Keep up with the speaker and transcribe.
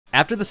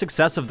After the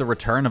success of the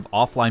return of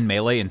offline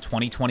Melee in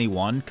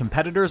 2021,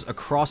 competitors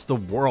across the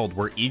world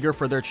were eager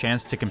for their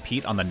chance to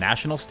compete on the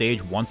national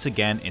stage once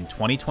again in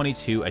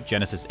 2022 at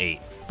Genesis 8.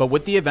 But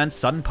with the event's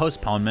sudden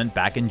postponement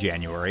back in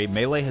January,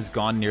 Melee has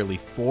gone nearly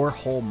 4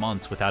 whole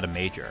months without a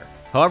major.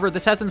 However,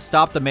 this hasn't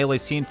stopped the Melee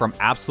scene from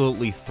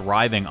absolutely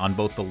thriving on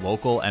both the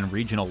local and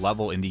regional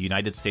level in the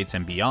United States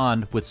and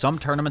beyond, with some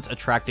tournaments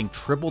attracting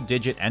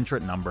triple-digit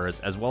entrant numbers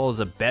as well as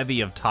a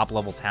bevy of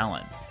top-level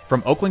talent.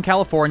 From Oakland,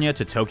 California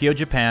to Tokyo,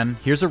 Japan,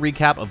 here's a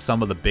recap of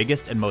some of the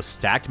biggest and most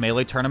stacked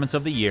Melee tournaments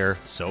of the year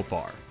so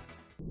far.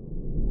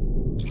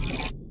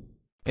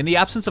 In the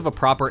absence of a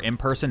proper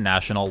in-person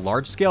national,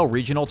 large-scale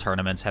regional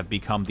tournaments have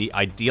become the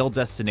ideal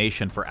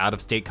destination for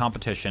out-of-state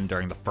competition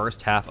during the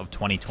first half of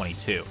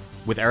 2022.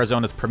 With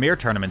Arizona's premier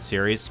tournament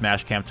series,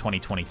 Smash Camp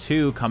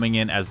 2022, coming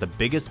in as the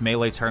biggest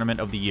Melee tournament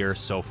of the year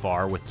so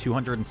far with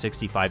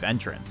 265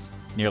 entrants,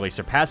 nearly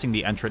surpassing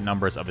the entrant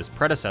numbers of his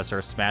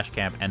predecessor, Smash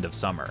Camp End of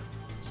Summer.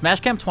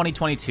 Smash Camp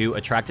 2022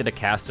 attracted a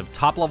cast of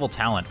top-level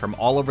talent from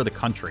all over the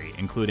country,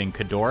 including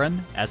Kadoran,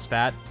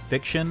 SFAT,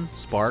 Fiction,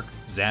 Spark,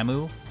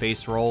 Zamu,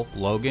 Faceroll,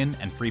 Logan,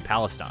 and Free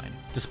Palestine.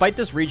 Despite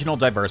this regional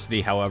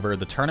diversity, however,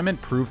 the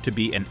tournament proved to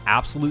be an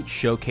absolute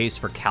showcase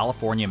for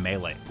California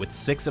Melee, with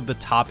 6 of the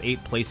top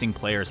 8 placing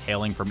players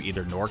hailing from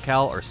either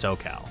NorCal or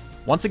SoCal.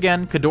 Once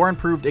again, Kadoran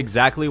proved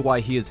exactly why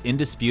he is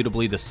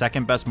indisputably the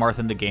second best Marth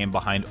in the game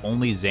behind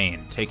only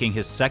Zane, taking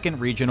his second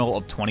regional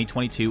of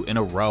 2022 in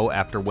a row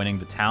after winning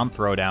the Town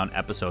Throwdown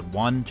Episode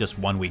 1 just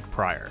 1 week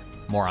prior.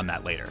 More on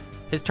that later.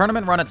 His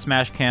tournament run at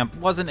Smash Camp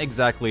wasn't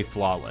exactly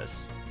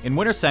flawless. In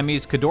winter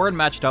semis, Kadoran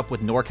matched up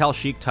with NorCal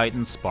Sheik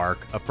Titan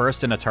Spark, a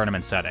first in a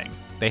tournament setting.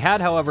 They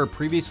had, however,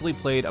 previously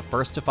played a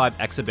 1-to-5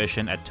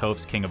 exhibition at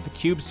Toph's King of the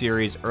Cube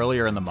series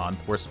earlier in the month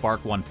where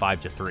Spark won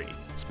 5-3.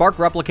 Spark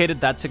replicated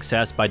that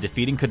success by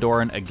defeating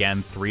Kadoran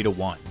again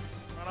 3-1.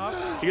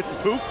 He gets the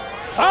poof.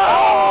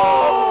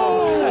 Oh!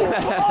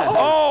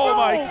 Oh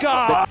my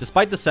god!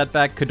 Despite the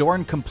setback,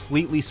 Kadoran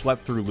completely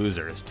swept through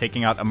losers,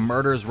 taking out a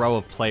murder's row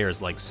of players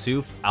like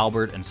Soof,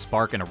 Albert, and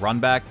Spark in a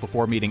runback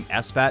before meeting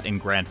SFAT in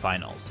grand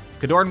finals.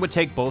 Kadoran would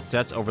take both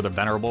sets over the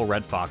venerable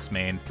Red Fox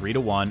main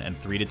 3-1 and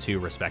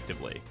 3-2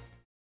 respectively.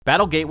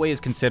 Battle Gateway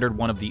is considered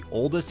one of the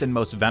oldest and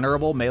most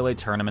venerable Melee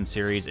tournament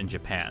series in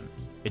Japan.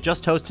 It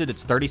just hosted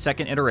its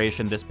 32nd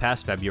iteration this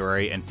past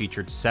February and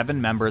featured 7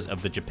 members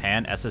of the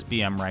Japan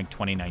SSBM rank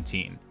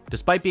 2019.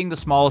 Despite being the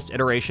smallest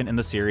iteration in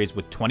the series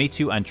with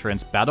 22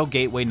 entrants, Battle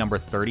Gateway number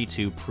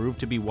 32 proved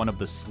to be one of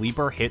the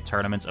sleeper hit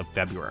tournaments of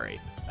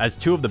February, as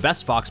 2 of the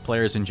best Fox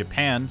players in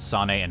Japan,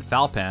 Sane and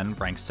Falpan,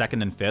 ranked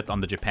 2nd and 5th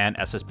on the Japan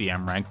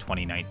SSBM rank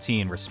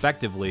 2019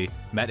 respectively,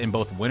 met in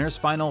both winners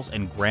finals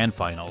and grand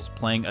finals,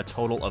 playing a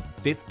total of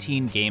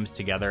 15 games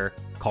together,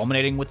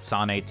 culminating with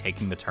Sane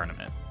taking the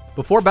tournament.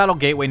 Before Battle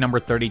Gateway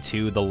number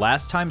 32, the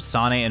last time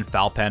Sane and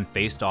Falpan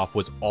faced off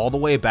was all the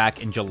way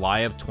back in July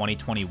of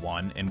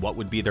 2021 in what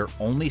would be their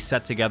only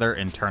set together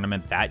in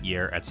tournament that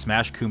year at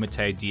Smash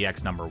Kumite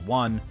DX number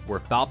 1, where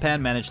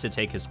Falpan managed to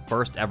take his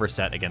first ever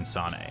set against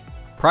Sane.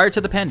 Prior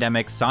to the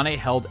pandemic, Sane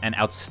held an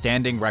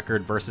outstanding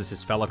record versus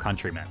his fellow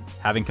countrymen,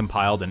 having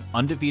compiled an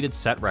undefeated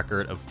set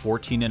record of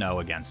 14-0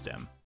 against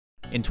him.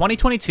 In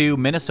 2022,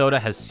 Minnesota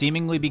has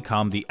seemingly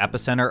become the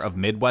epicenter of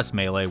Midwest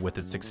Melee with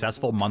its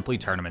successful monthly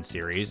tournament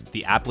series,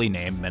 the aptly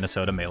named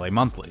Minnesota Melee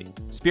Monthly.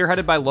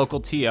 Spearheaded by local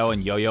TO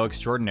and yo-yo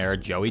extraordinaire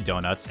Joey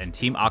Donuts and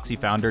Team Oxy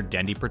founder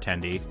Dendy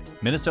Pretendi,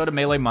 Minnesota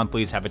Melee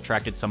Monthlies have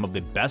attracted some of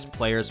the best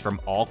players from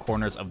all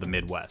corners of the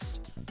Midwest,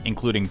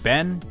 including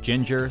Ben,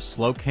 Ginger,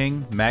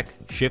 Slowking, Mech,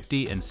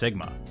 Shifty, and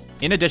Sigma.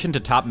 In addition to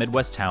top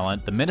Midwest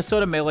talent, the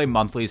Minnesota Melee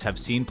Monthlies have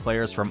seen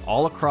players from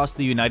all across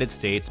the United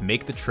States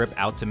make the trip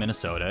out to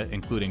Minnesota,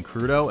 including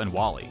Crudo and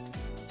Wally.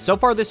 So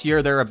far this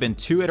year, there have been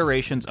 2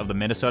 iterations of the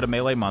Minnesota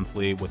Melee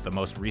Monthly, with the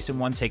most recent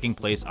one taking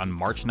place on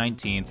March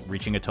 19th,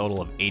 reaching a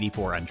total of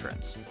 84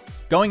 entrants.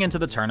 Going into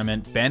the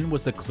tournament, Ben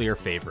was the clear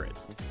favorite.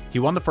 He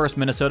won the first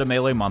Minnesota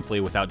Melee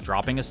Monthly without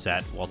dropping a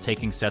set, while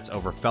taking sets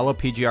over fellow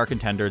PGR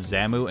contenders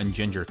Zamu and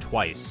Ginger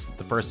twice,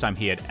 the first time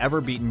he had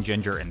ever beaten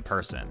Ginger in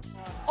person.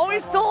 Oh, he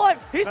stole it!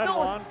 He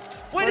stole it!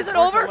 Wait, is it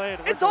over?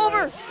 It's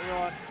over!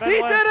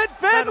 He did it!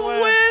 Ben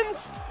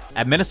wins!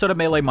 At Minnesota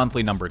Melee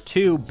Monthly number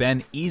 2,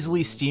 Ben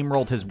easily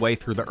steamrolled his way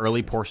through the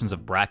early portions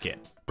of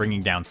bracket,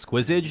 bringing down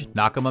Squizzage,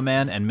 Nakama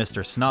Man, and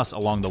Mr. Snus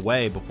along the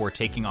way before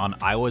taking on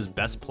Iowa's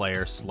best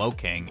player,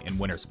 Slowking, in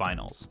winners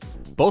finals.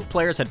 Both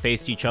players had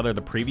faced each other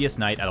the previous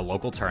night at a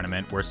local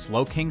tournament where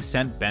Slowking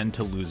sent Ben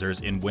to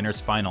losers in winners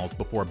finals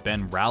before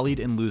Ben rallied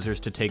in losers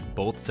to take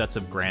both sets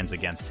of grands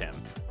against him.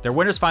 Their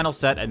winners final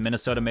set at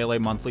Minnesota Melee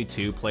Monthly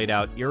 2 played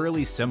out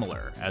eerily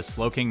similar, as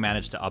Slowking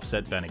managed to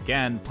upset Ben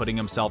again, putting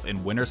himself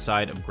in winner's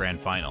side of grand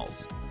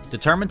finals.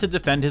 Determined to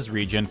defend his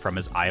region from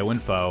his Iowan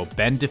foe,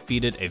 Ben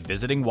defeated a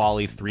visiting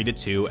Wally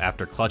 3-2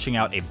 after clutching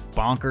out a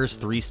bonkers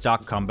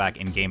 3-stock comeback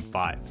in Game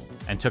 5,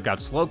 and took out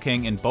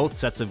Slowking in both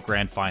sets of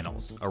grand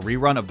finals, a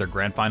rerun of their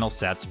grand final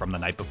sets from the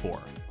night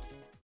before.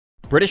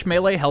 British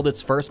Melee held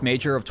its first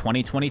major of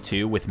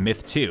 2022 with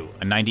Myth 2,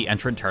 a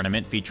 90-entrant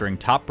tournament featuring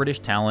top British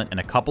talent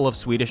and a couple of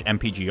Swedish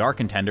MPGR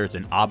contenders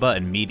in ABBA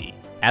and Meaty.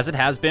 As it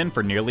has been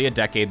for nearly a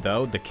decade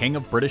though, the king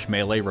of British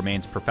Melee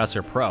remains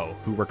Professor Pro,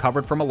 who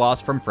recovered from a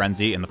loss from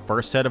Frenzy in the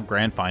first set of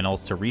Grand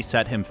Finals to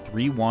reset him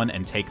 3-1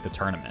 and take the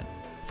tournament.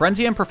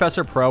 Frenzy and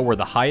Professor Pro were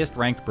the highest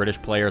ranked British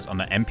players on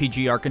the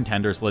MPGR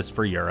contenders list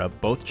for Europe,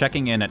 both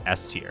checking in at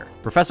S tier.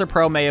 Professor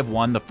Pro may have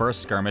won the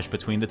first skirmish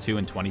between the two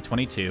in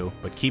 2022,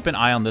 but keep an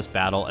eye on this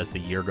battle as the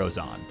year goes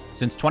on.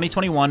 Since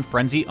 2021,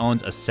 Frenzy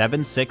owns a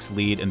 7-6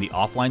 lead in the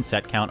offline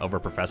set count over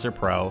Professor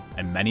Pro,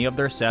 and many of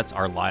their sets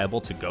are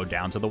liable to go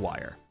down to the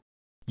wire.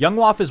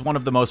 Youngwolf is one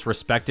of the most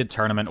respected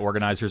tournament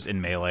organizers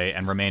in Melee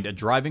and remained a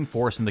driving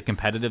force in the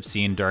competitive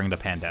scene during the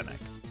pandemic.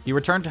 He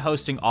returned to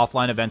hosting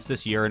offline events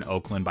this year in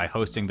Oakland by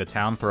hosting the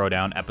Town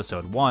Throwdown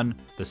Episode 1,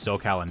 the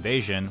SoCal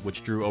Invasion,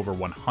 which drew over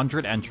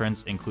 100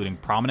 entrants including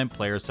prominent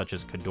players such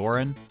as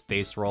Kadoran,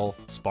 Faceroll,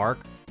 Spark,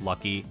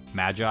 Lucky,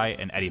 Magi,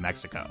 and Eddie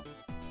Mexico.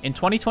 In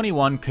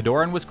 2021,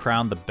 Kadoran was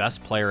crowned the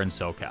best player in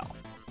SoCal.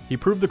 He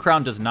proved the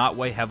crown does not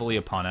weigh heavily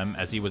upon him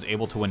as he was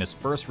able to win his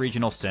first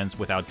regional since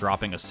without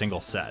dropping a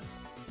single set.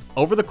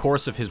 Over the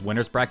course of his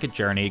winner's bracket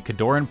journey,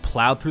 Kadoran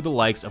plowed through the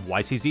likes of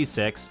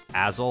YCZ6,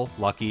 Azel,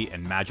 Lucky,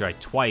 and Magi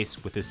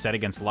twice, with his set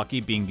against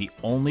Lucky being the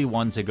only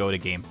one to go to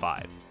Game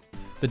 5.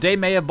 The day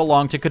may have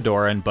belonged to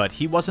Kadoran, but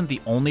he wasn't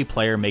the only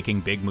player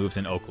making big moves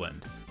in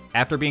Oakland.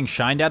 After being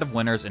shined out of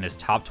winners in his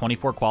top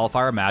 24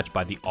 qualifier match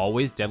by the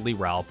always deadly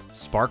Ralph,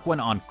 Spark went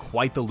on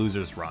quite the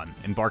loser's run,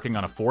 embarking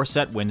on a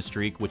 4-set win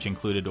streak which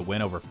included a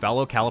win over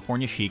fellow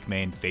California Chic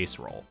main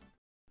Faceroll.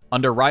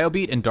 Under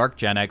Ryobeat and Dark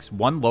Gen X,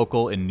 one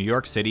local in New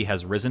York City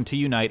has risen to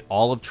unite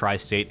all of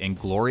Tri-State in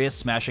glorious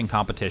smashing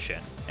competition,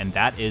 and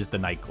that is the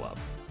Nightclub.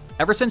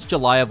 Ever since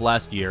July of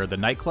last year, the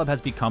Nightclub has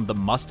become the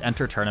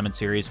must-enter tournament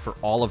series for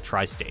all of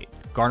Tri-State,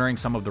 garnering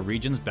some of the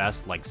region's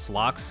best like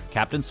Slox,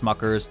 Captain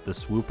Smuckers, The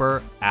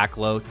Swooper,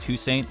 Aklo,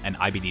 Toussaint, and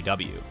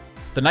iBDW.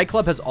 The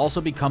Nightclub has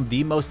also become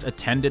the most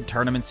attended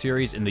tournament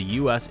series in the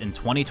US in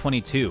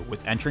 2022,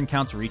 with entrant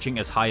counts reaching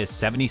as high as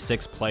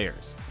 76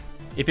 players.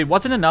 If it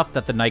wasn't enough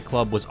that the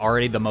Nightclub was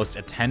already the most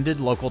attended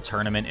local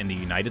tournament in the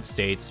United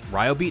States,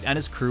 Ryobeat and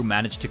his crew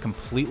managed to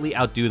completely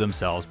outdo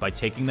themselves by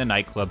taking the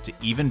Nightclub to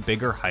even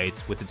bigger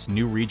heights with its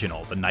new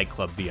regional, the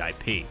Nightclub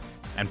VIP.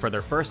 And for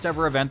their first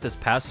ever event this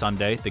past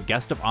Sunday, the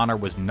guest of honor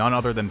was none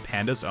other than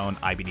Panda's own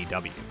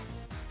iBDW.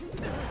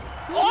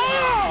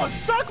 Oh,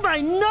 suck my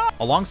nut!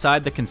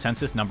 Alongside the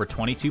consensus number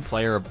 22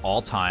 player of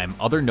all time,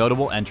 other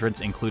notable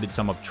entrants included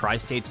some of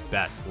Tri-State's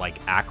best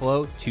like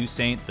Aklo,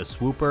 Toussaint, The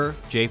Swooper,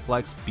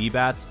 J-Flex,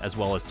 B-Bats, as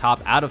well as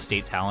top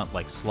out-of-state talent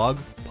like Slug,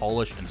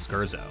 Polish, and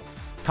Skurzo.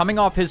 Coming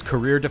off his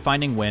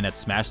career-defining win at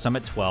Smash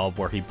Summit 12,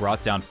 where he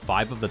brought down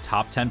 5 of the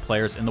top 10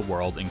 players in the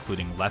world,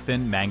 including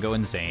Leffen, Mango,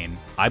 and Zane,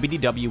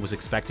 iBDW was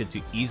expected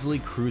to easily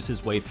cruise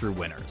his way through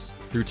winners.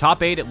 Through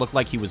top 8, it looked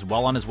like he was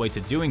well on his way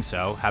to doing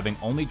so, having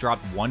only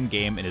dropped 1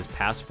 game in his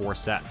past 4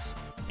 sets.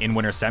 In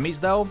winter semis,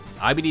 though,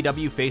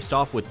 iBDW faced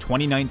off with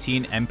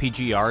 2019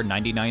 MPGR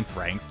 99th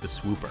ranked The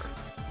Swooper.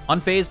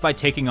 Unfazed by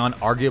taking on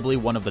arguably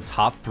one of the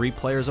top 3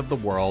 players of the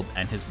world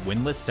and his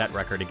winless set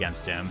record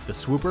against him, the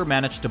Swooper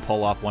managed to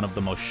pull off one of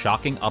the most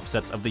shocking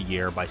upsets of the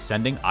year by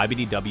sending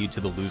iBDW to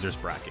the losers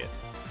bracket.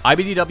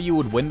 iBDW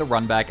would win the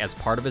runback as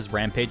part of his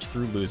rampage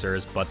through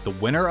losers, but the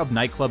winner of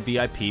Nightclub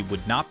VIP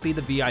would not be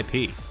the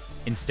VIP.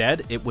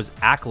 Instead, it was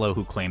Aklo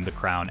who claimed the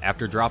crown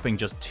after dropping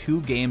just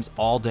 2 games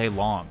all day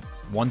long,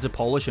 one to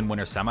Polish in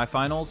winter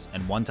semifinals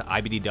and one to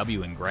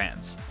iBDW in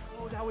grands.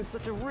 That was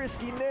such a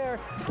risky nair.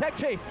 Tech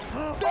chase.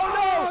 Oh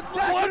no!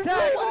 Dash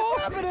attack! What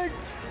is happening?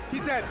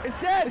 He's dead.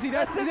 It's dead. Is he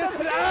dead? That's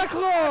it.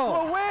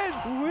 Aklo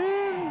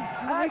wins.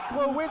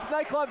 Aklo wins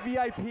Nightclub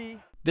VIP.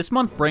 This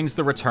month brings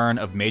the return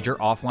of major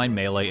offline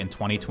Melee in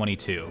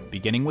 2022,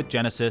 beginning with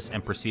Genesis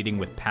and proceeding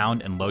with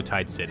Pound and Low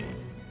Tide City.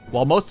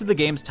 While most of the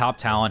game's top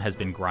talent has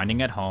been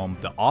grinding at home,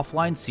 the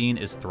offline scene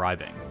is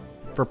thriving.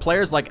 For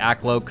players like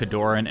Aklo,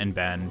 Kadoran, and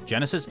Ben,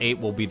 Genesis 8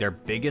 will be their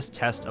biggest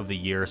test of the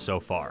year so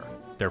far.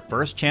 Their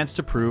first chance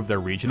to prove their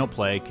regional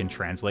play can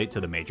translate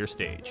to the major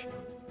stage.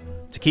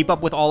 To keep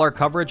up with all our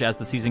coverage as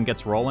the season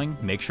gets rolling,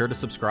 make sure to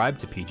subscribe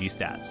to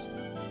PGstats.